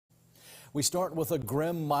We start with a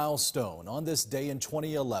grim milestone. On this day in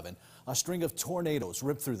 2011, a string of tornadoes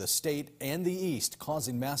ripped through the state and the east,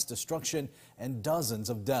 causing mass destruction and dozens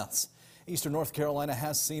of deaths. Eastern North Carolina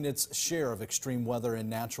has seen its share of extreme weather and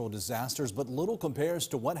natural disasters, but little compares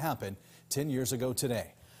to what happened 10 years ago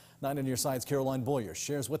today. 9 on your side's Caroline Boyer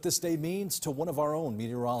shares what this day means to one of our own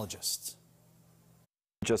meteorologists.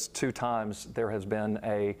 Just 2 times there has been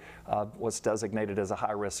what's designated as a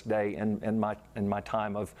high-risk day in my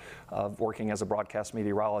time of working as a broadcast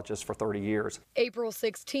meteorologist for 30 years. April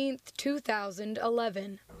 16th,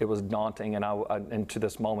 2011. It was daunting, and to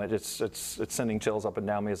this moment, it's sending chills up and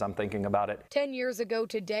down me as I'm thinking about it. 10 years ago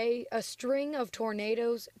today, a string of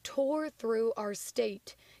tornadoes tore through our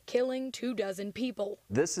state, killing 24 people.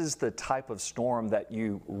 This is the type of storm that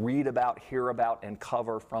you read about, hear about, and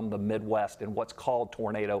cover from the Midwest in what's called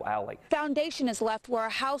Tornado Alley. Foundation is left where a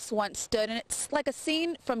house once stood, and it's like a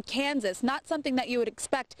scene from Kansas, not something that you would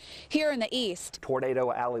expect here in the East.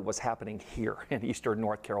 Tornado Alley was happening here in Eastern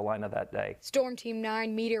North Carolina that day. Storm Team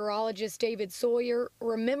 9 meteorologist David Sawyer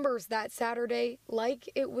remembers that Saturday like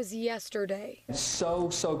it was yesterday. It's so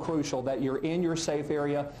crucial that you're in your safe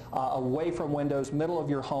area, away from windows, middle of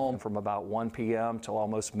your home. From about 1 p.m. till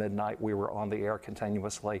almost midnight, we were on the air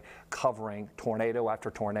continuously covering tornado after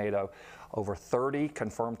tornado. Over 30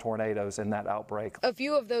 confirmed tornadoes in that outbreak. A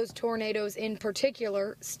few of those tornadoes in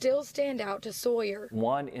particular still stand out to Sawyer.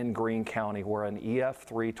 One in Greene County where an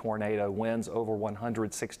EF3 tornado, winds over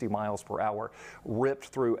 160 miles per hour, ripped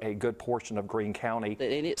through a good portion of Greene County.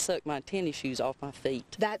 And it sucked my tennis shoes off my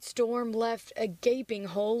feet. That storm left a gaping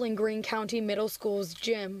hole in Greene County Middle School's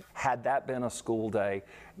gym. Had that been a school day,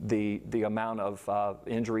 the amount of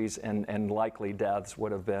injuries and likely deaths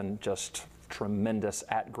would have been just tremendous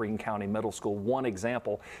at Greene County Middle School. One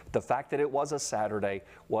example, the fact that it was a Saturday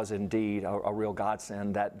was indeed a real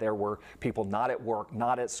godsend, that there were people not at work,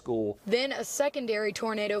 not at school. Then a secondary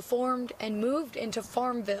tornado formed and moved into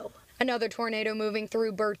Farmville. Another tornado moving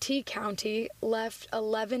through Bertie County left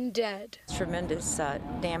 11 dead. Tremendous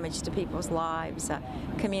damage to people's lives,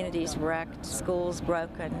 communities wrecked, schools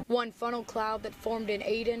broken. One funnel cloud that formed in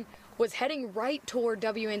Ayden was heading right toward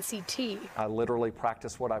WNCT. I literally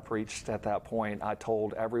practiced what I preached at that point. I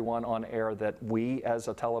told everyone on air that we as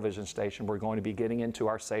a television station were going to be getting into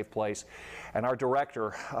our safe place. And our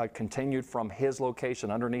director continued from his location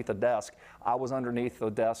underneath the desk. I was underneath the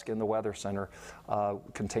desk in the Weather Center,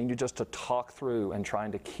 continued just to talk through and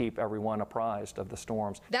trying to keep everyone apprised of the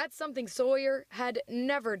storms. That's something Sawyer had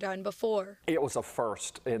never done before. It was a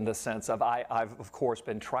first in the sense of I've of course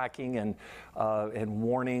been tracking and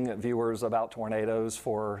warning viewers about tornadoes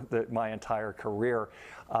for my entire career.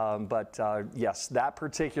 Yes, that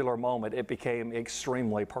particular moment, it became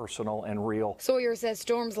extremely personal and real. Sawyer says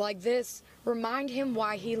storms like this remind him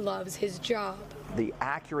why he loves his job. The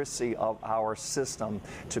accuracy of our system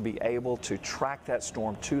to be able to track that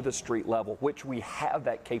storm to the street level, which we have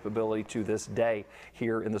that capability to this day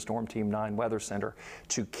here in the Storm Team 9 Weather Center,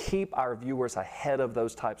 to keep our viewers ahead of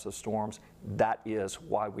those types of storms, that is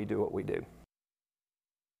why we do what we do.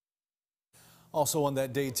 Also on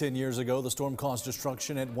that day 10 years ago, the storm caused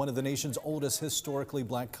destruction at one of the nation's oldest historically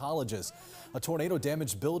black colleges. A tornado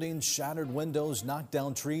damaged buildings, shattered windows, knocked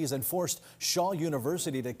down trees, and forced Shaw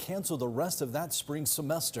University to cancel the rest of that spring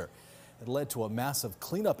semester. It led to a massive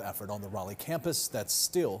cleanup effort on the Raleigh campus that's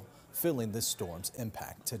still feeling this storm's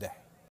impact today.